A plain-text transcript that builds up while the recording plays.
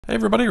Hey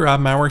everybody,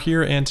 Rob Maurer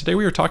here, and today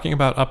we are talking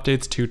about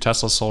updates to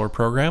Tesla's solar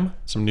program,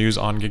 some news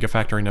on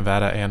Gigafactory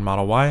Nevada and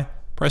Model Y,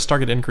 price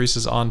target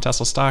increases on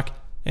Tesla stock,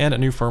 and a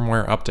new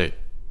firmware update.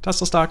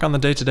 Tesla stock on the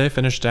day today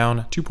finished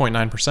down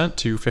 2.9%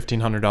 to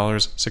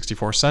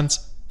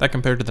 $1,500.64. That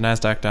compared to the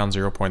Nasdaq down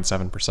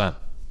 0.7%.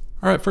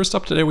 Alright, first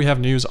up today we have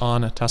news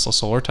on Tesla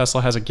Solar.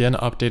 Tesla has again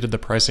updated the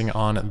pricing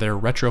on their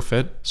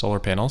Retrofit solar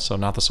panels, so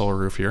not the solar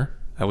roof here.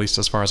 At least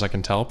as far as I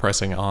can tell,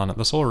 pricing on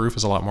the solar roof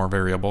is a lot more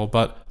variable,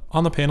 but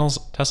on the panels,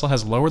 Tesla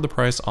has lowered the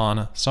price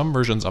on some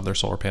versions of their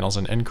solar panels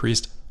and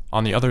increased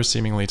on the others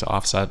seemingly to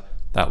offset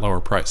that lower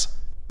price.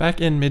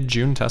 Back in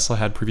mid-June, Tesla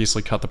had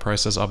previously cut the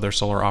prices of their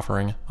solar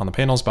offering on the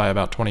panels by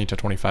about 20 to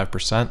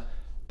 25%.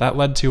 That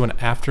led to an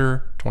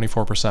after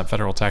 24%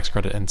 federal tax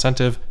credit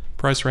incentive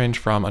price range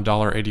from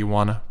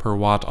 $1.81 per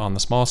watt on the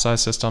small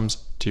size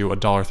systems to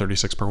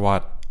 $1.36 per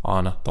watt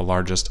on the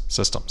largest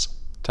systems.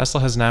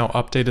 Tesla has now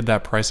updated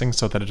that pricing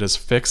so that it is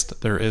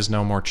fixed. There is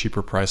no more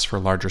cheaper price for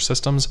larger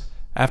systems.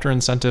 After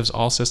incentives,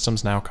 all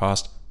systems now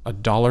cost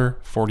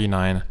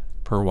 $1.49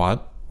 per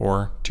watt,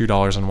 or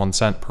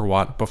 $2.01 per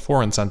watt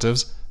before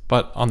incentives,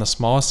 but on the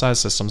smallest size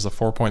systems, the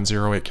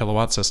 4.08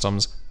 kilowatt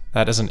systems,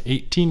 that is an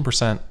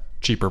 18%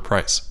 cheaper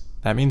price.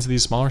 That means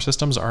these smaller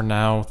systems are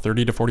now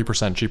 30 to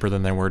 40% cheaper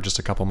than they were just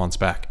a couple months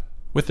back.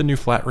 With the new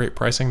flat rate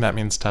pricing, that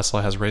means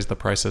Tesla has raised the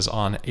prices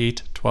on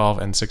 8, 12,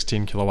 and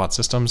 16 kilowatt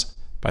systems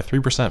by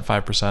 3%,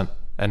 5%,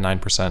 and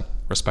 9%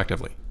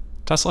 respectively.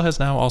 Tesla has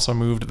now also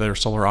moved their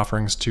solar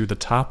offerings to the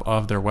top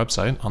of their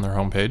website on their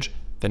homepage.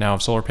 They now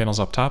have solar panels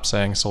up top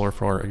saying solar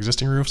for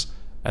existing roofs,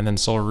 and then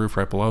solar roof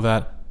right below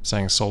that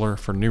saying solar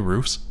for new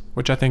roofs,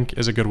 which I think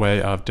is a good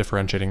way of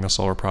differentiating the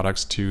solar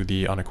products to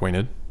the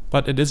unacquainted.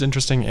 But it is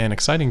interesting and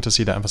exciting to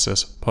see the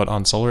emphasis put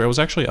on solar. It was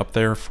actually up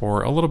there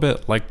for a little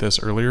bit like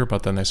this earlier,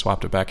 but then they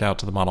swapped it back out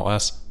to the Model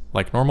S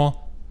like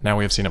normal. Now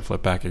we have seen it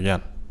flip back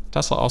again.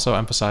 Tesla also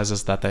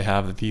emphasizes that they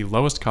have the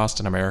lowest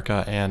cost in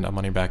America and a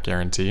money-back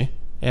guarantee.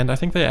 And I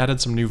think they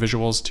added some new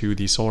visuals to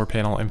the solar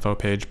panel info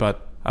page,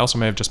 but I also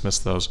may have just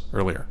missed those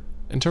earlier.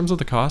 In terms of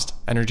the cost,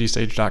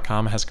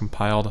 EnergySage.com has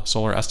compiled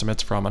solar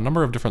estimates from a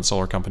number of different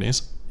solar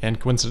companies, and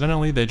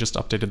coincidentally they just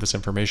updated this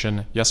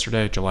information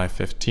yesterday, July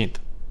 15th.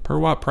 Per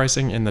watt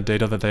pricing in the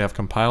data that they have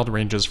compiled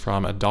ranges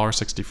from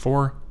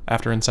 $1.64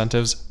 after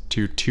incentives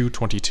to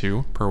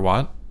 $2.22 per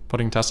watt,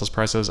 putting Tesla's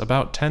prices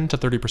about 10 to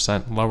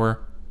 30%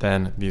 lower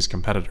than these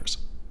competitors.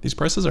 These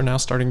prices are now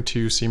starting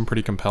to seem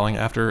pretty compelling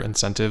after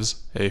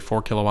incentives. A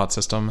 4 kilowatt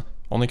system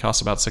only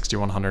costs about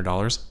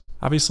 $6,100.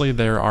 Obviously,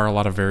 there are a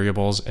lot of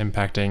variables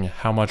impacting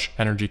how much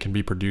energy can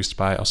be produced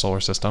by a solar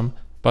system,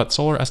 but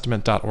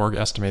solarestimate.org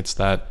estimates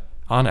that,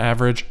 on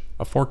average,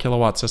 a 4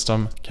 kilowatt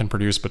system can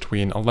produce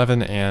between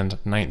 11 and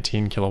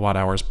 19 kilowatt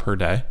hours per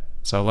day.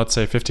 So let's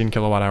say 15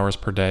 kilowatt hours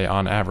per day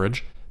on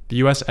average. The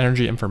U.S.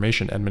 Energy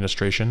Information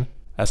Administration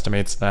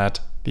estimates that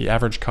the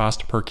average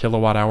cost per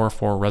kilowatt hour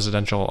for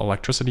residential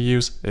electricity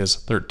use is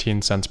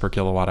 13 cents per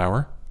kilowatt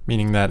hour,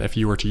 meaning that if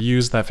you were to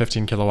use that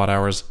 15 kilowatt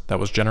hours that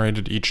was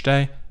generated each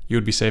day, you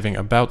would be saving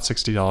about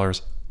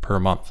 $60 per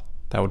month.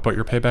 That would put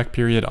your payback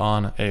period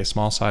on a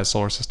small size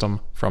solar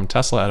system from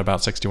Tesla at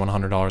about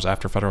 $6,100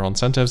 after federal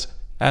incentives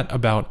at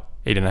about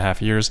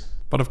 8.5 years.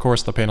 But of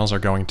course, the panels are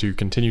going to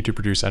continue to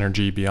produce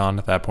energy beyond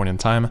that point in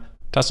time.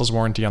 Tesla's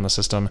warranty on the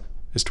system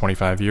is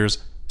 25 years.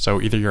 So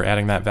either you're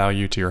adding that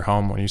value to your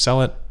home when you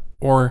sell it,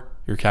 or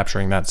you're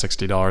capturing that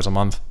 $60 a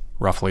month,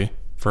 roughly,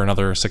 for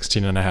another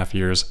 16.5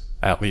 years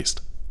at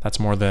least. That's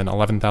more than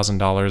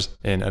 $11,000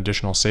 in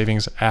additional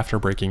savings after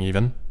breaking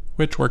even,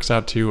 which works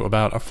out to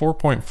about a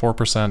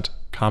 4.4%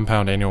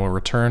 compound annual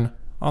return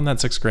on that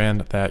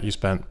 $6,000 that you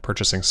spent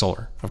purchasing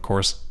solar. Of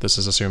course, this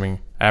is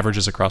assuming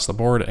averages across the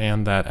board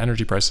and that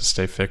energy prices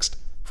stay fixed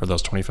for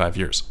those 25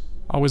 years.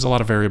 Always a lot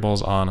of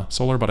variables on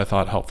solar, but I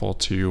thought helpful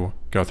to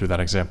go through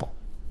that example.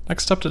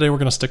 Next up today, we're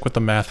going to stick with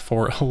the math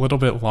for a little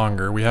bit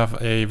longer. We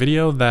have a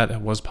video that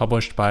was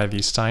published by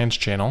the Science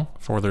Channel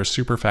for their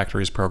Super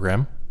Factories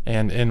program.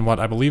 And in what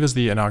I believe is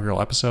the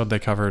inaugural episode, they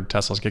covered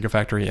Tesla's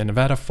Gigafactory in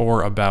Nevada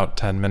for about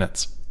 10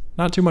 minutes.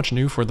 Not too much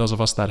new for those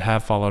of us that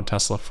have followed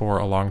Tesla for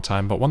a long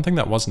time, but one thing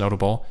that was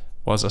notable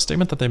was a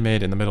statement that they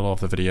made in the middle of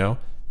the video.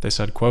 They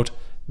said, quote,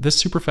 "This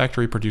super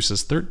factory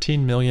produces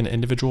 13 million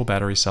individual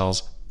battery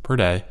cells per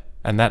day,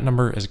 and that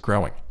number is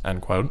growing,"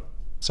 end quote.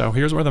 So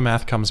here's where the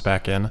math comes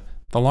back in.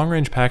 The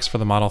long-range packs for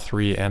the Model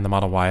 3 and the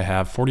Model Y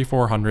have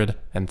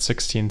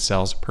 4,416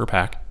 cells per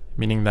pack,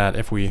 meaning that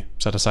if we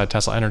set aside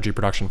Tesla energy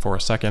production for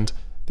a second,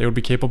 they would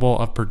be capable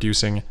of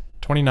producing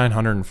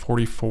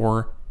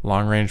 2,944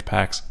 long-range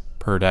packs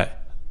per day.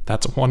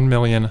 That's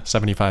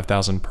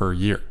 1,075,000 per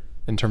year.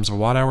 In terms of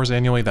watt hours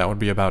annually, that would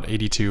be about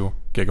 82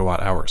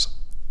 gigawatt hours.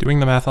 Doing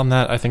the math on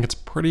that, I think it's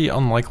pretty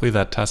unlikely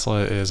that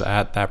Tesla is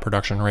at that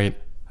production rate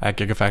at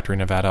Gigafactory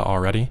Nevada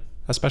already,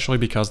 especially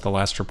because the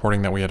last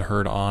reporting that we had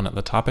heard on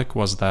the topic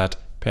was that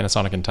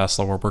Panasonic and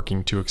Tesla were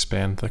working to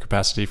expand the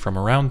capacity from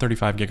around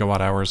 35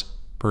 gigawatt hours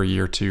per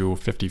year to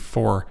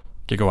 54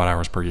 gigawatt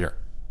hours per year.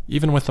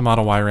 Even with the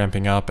Model Y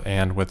ramping up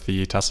and with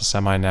the Tesla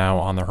Semi now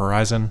on the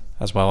horizon,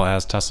 as well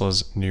as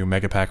Tesla's new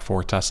Megapack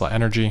for Tesla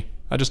Energy,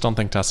 I just don't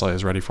think Tesla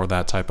is ready for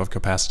that type of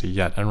capacity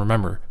yet. And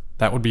remember,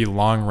 that would be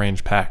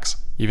long-range packs.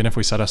 Even if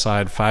we set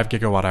aside 5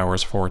 gigawatt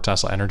hours for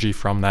Tesla Energy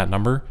from that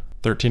number,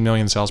 13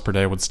 million cells per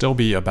day would still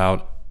be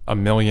about a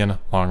million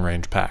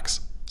long-range packs.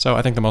 So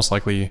I think the most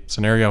likely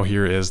scenario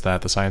here is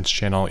that the Science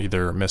Channel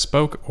either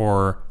misspoke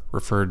or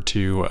referred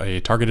to a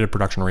targeted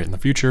production rate in the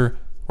future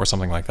or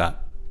something like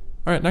that.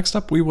 Alright, next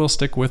up we will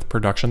stick with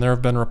production. There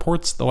have been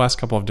reports the last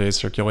couple of days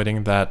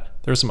circulating that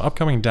there's some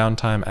upcoming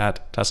downtime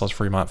at Tesla's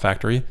Fremont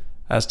factory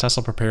as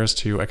Tesla prepares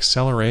to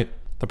accelerate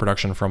the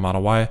production from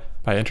Model Y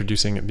by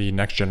introducing the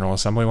next general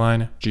assembly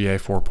line, GA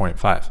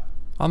 4.5.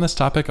 On this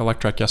topic,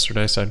 Electrek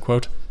yesterday said,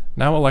 quote,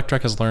 "Now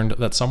Electrek has learned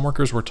that some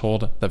workers were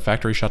told that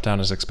factory shutdown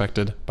is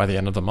expected by the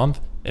end of the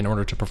month in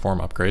order to perform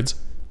upgrades.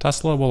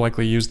 Tesla will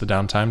likely use the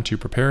downtime to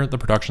prepare the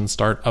production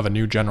start of a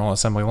new general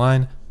assembly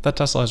line that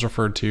Tesla has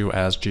referred to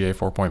as GA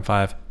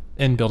 4.5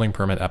 in building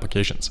permit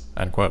applications,"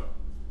 end quote.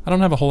 I don't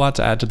have a whole lot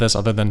to add to this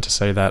other than to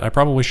say that I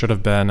probably should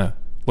have been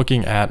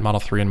looking at Model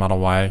 3 and Model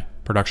Y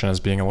production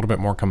as being a little bit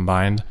more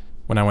combined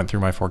when I went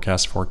through my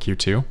forecast for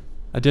Q2.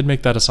 I did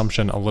make that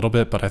assumption a little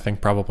bit, but I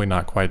think probably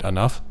not quite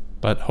enough.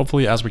 But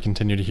hopefully as we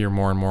continue to hear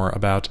more and more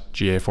about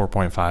GA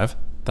 4.5,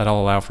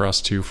 that'll allow for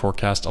us to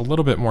forecast a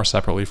little bit more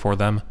separately for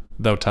them,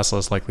 though Tesla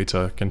is likely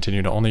to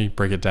continue to only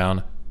break it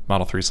down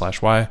Model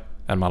 3/Y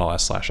and Model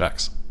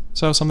S/X.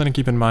 So something to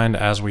keep in mind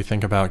as we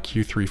think about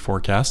Q3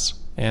 forecasts.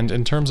 And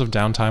in terms of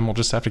downtime, we'll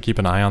just have to keep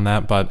an eye on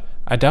that, but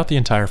I doubt the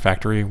entire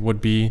factory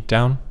would be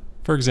down.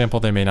 For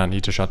example, they may not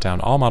need to shut down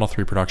all Model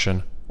 3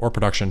 production or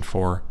production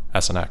for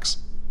S and X.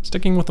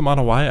 Sticking with the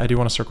Model Y, I do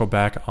want to circle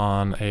back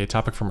on a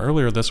topic from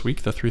earlier this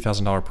week, the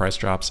 $3,000 price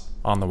drops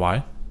on the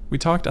Y. We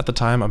talked at the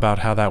time about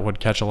how that would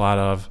catch a lot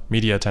of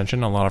media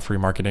attention, a lot of free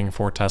marketing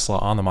for Tesla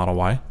on the Model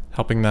Y,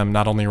 helping them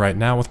not only right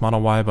now with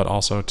Model Y, but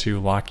also to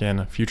lock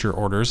in future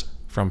orders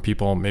from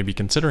people maybe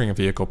considering a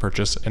vehicle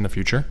purchase in the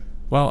future.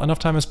 Well, enough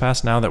time has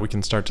passed now that we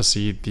can start to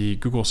see the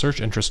Google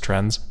search interest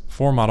trends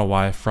for Model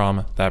Y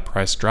from that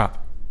price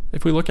drop.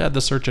 If we look at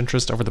the search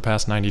interest over the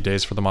past 90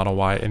 days for the Model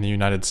Y in the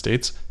United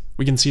States,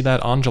 we can see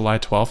that on July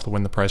 12th,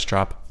 when the price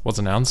drop was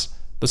announced,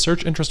 the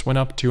search interest went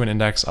up to an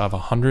index of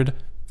 100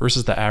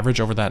 versus the average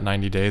over that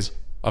 90 days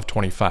of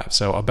 25.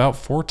 So about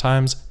 4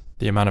 times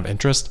the amount of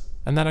interest,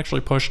 and that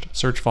actually pushed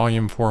search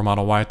volume for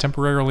Model Y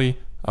temporarily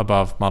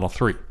above Model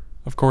 3.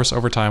 Of course,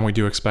 over time, we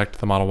do expect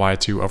the Model Y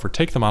to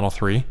overtake the Model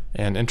 3,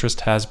 and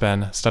interest has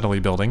been steadily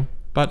building,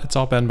 but it's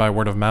all been by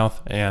word of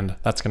mouth, and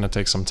that's going to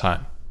take some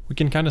time. We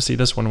can kind of see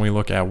this when we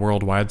look at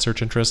worldwide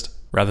search interest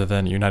rather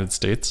than United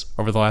States.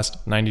 Over the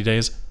last 90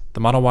 days, the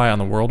Model Y on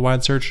the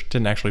worldwide search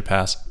didn't actually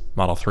pass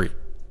Model 3.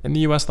 In the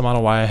US, the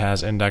Model Y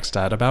has indexed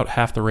at about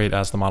half the rate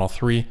as the Model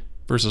 3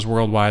 versus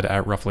worldwide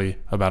at roughly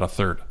about a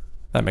third.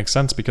 That makes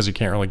sense because you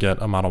can't really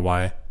get a Model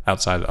Y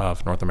outside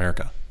of North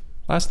America.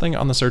 Last thing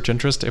on the search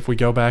interest, if we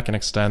go back and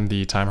extend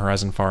the time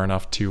horizon far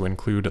enough to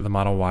include the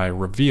Model Y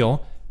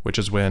reveal, which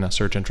is when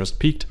search interest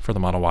peaked for the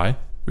Model Y,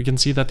 we can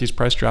see that these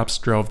price drops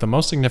drove the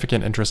most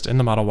significant interest in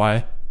the Model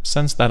Y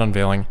since that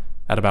unveiling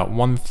at about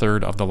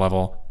 1/3 of the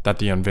level that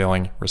the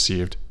unveiling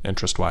received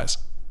interest-wise.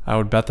 I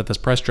would bet that this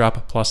price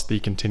drop plus the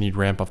continued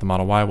ramp of the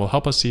Model Y will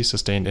help us see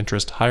sustained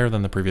interest higher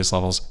than the previous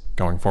levels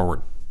going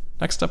forward.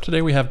 Next up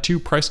today, we have 2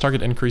 price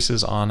target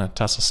increases on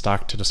Tesla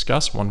stock to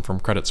discuss, one from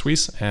Credit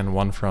Suisse and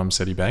one from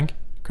Citibank.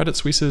 Credit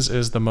Suisse's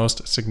is the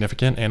most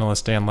significant.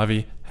 Analyst Dan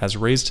Levy has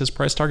raised his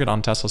price target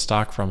on Tesla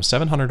stock from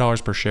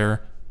 $700 per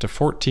share to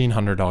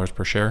 $1,400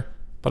 per share,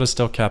 but has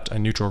still kept a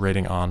neutral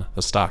rating on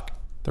the stock.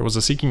 There was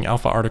a Seeking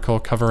Alpha article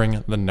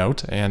covering the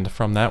note, and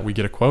from that we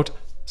get a quote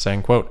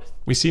saying, quote,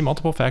 "We see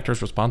multiple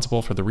factors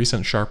responsible for the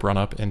recent sharp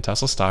run-up in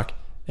Tesla stock,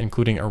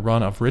 including a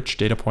run of rich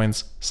data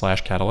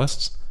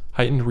points/catalysts,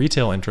 heightened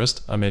retail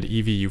interest amid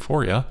EV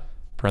euphoria,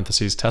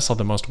 parentheses Tesla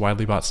the most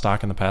widely bought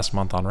stock in the past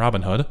month on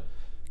Robinhood,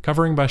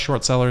 covering by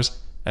short sellers,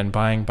 and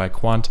buying by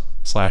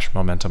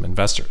quant/momentum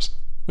investors.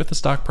 With the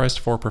stock priced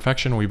for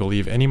perfection, we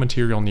believe any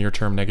material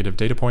near-term negative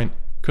data point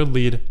could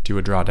lead to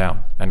a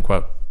drawdown," end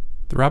quote.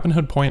 The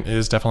Robinhood point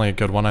is definitely a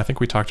good one. I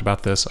think we talked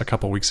about this a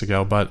couple weeks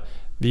ago, but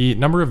the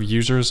number of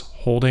users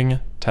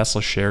holding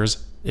Tesla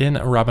shares in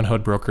a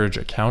Robinhood brokerage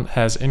account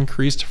has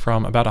increased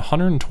from about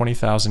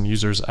 120,000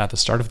 users at the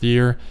start of the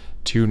year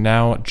to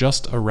now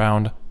just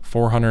around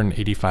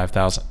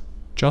 485,000.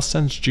 Just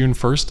since June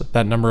 1st,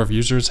 that number of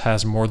users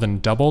has more than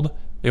doubled.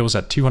 It was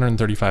at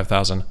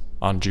 235,000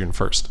 on June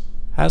 1st.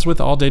 As with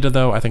all data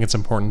though, I think it's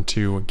important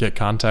to get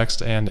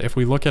context, and if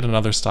we look at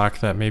another stock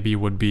that maybe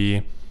would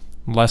be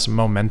less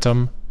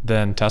momentum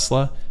than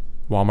Tesla,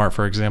 Walmart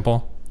for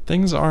example,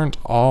 things aren't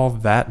all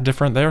that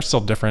different. They are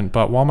still different,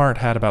 but Walmart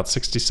had about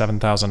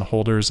 67,000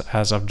 holders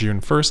as of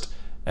June 1st,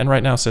 and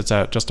right now sits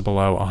at just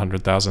below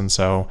 100,000,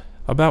 so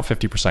about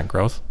 50%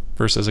 growth,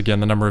 versus again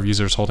the number of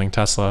users holding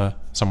Tesla,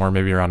 somewhere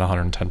maybe around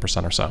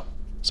 110% or so.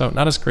 So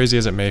not as crazy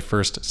as it may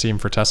first seem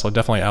for Tesla,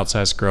 definitely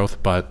outsized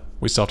growth, but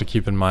we still have to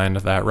keep in mind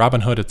that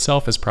Robinhood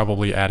itself is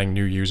probably adding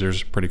new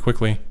users pretty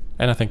quickly,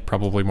 and I think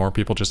probably more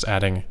people just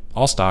adding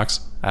all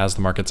stocks as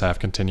the markets have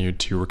continued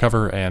to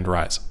recover and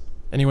rise.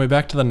 Anyway,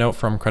 back to the note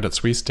from Credit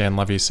Suisse, Dan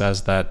Levy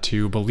says that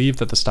to believe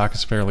that the stock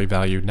is fairly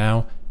valued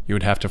now, you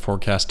would have to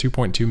forecast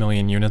 2.2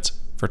 million units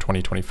for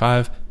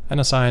 2025 and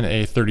assign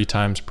a 30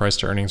 times price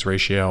to earnings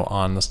ratio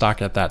on the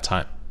stock at that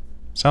time.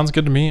 Sounds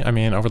good to me. I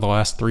mean, over the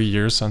last 3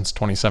 years since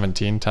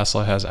 2017,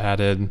 Tesla has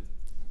added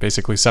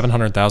basically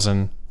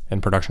 700,000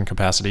 in production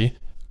capacity,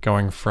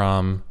 going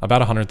from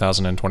about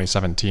 100,000 in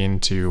 2017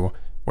 to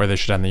where they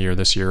should end the year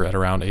this year at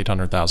around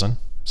 800,000.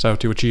 So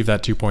to achieve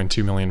that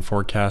 2.2 million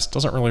forecast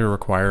doesn't really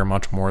require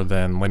much more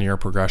than linear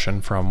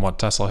progression from what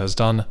Tesla has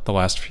done the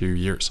last few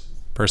years.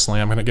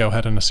 Personally, I'm going to go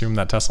ahead and assume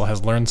that Tesla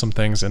has learned some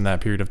things in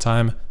that period of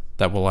time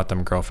that will let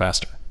them grow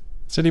faster.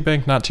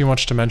 Citibank, not too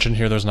much to mention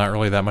here. There's not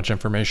really that much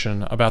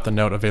information about the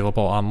note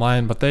available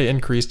online, but they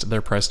increased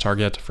their price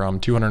target from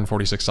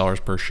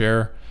 $246 per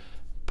share,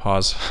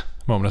 pause,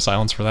 moment of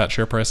silence for that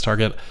share price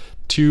target,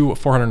 to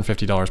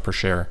 $450 per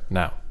share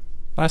now.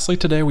 Lastly,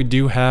 today we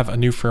do have a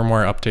new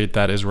firmware update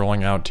that is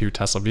rolling out to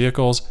Tesla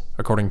vehicles.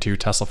 According to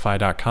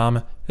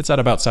TeslaFi.com, it's at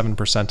about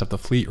 7% of the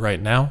fleet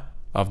right now,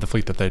 of the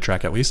fleet that they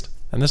track at least.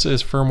 And this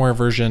is firmware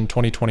version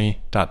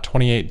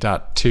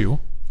 2020.28.2.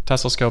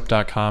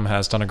 Teslascope.com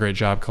has done a great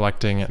job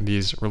collecting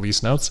these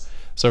release notes.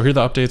 So here are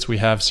the updates. We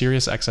have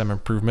Sirius XM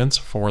improvements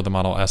for the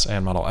Model S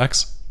and Model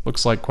X.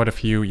 Looks like quite a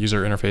few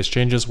user interface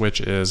changes,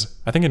 which is,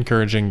 I think,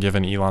 encouraging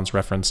given Elon's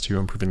reference to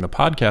improving the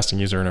podcasting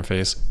user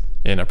interface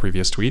in a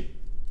previous tweet.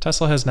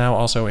 Tesla has now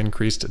also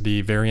increased the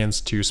variance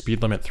to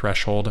speed limit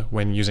threshold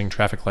when using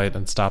traffic light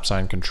and stop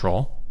sign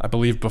control. I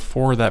believe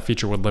before that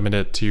feature would limit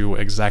it to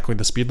exactly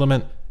the speed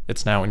limit.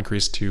 It's now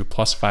increased to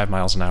plus 5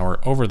 miles an hour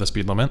over the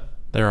speed limit.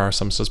 There are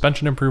some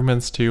suspension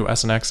improvements to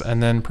S and X,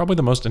 and then probably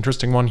the most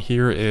interesting one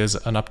here is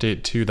an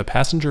update to the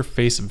passenger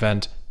face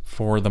vent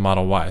for the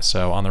Model Y.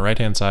 So on the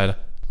right-hand side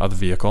of the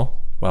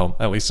vehicle, well,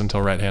 at least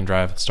until right-hand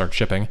drive starts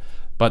shipping,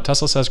 but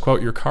Tesla says,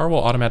 quote, your car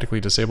will automatically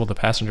disable the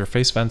passenger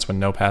face vents when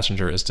no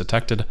passenger is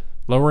detected,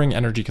 lowering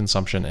energy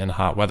consumption in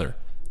hot weather.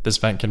 This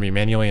vent can be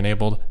manually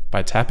enabled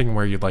by tapping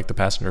where you'd like the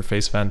passenger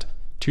face vent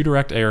to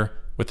direct air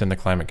within the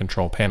climate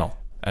control panel,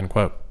 end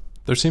quote.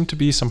 There seem to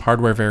be some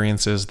hardware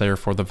variances there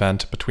for the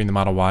vent between the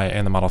Model Y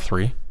and the Model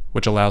 3,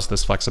 which allows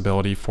this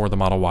flexibility for the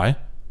Model Y.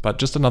 But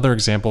just another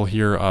example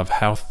here of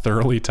how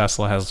thoroughly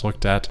Tesla has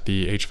looked at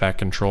the HVAC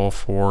control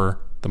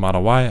for the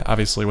Model Y,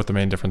 obviously with the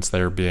main difference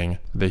there being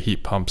the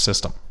heat pump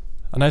system.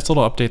 A nice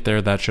little update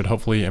there that should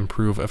hopefully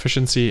improve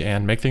efficiency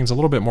and make things a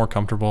little bit more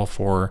comfortable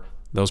for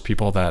those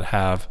people that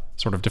have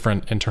sort of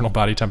different internal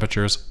body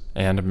temperatures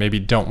and maybe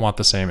don't want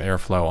the same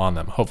airflow on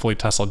them. Hopefully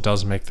Tesla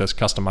does make this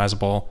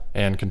customizable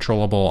and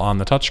controllable on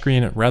the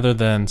touchscreen rather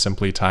than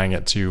simply tying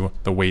it to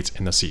the weight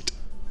in the seat.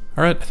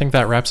 All right, I think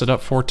that wraps it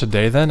up for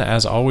today then.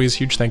 As always,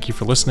 huge thank you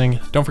for listening.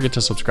 Don't forget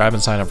to subscribe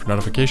and sign up for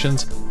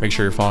notifications. Make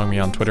sure you're following me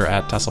on Twitter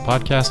at Tesla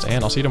Podcast,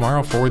 and I'll see you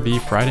tomorrow for the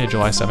Friday,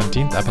 July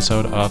 17th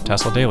episode of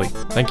Tesla Daily.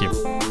 Thank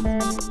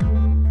you.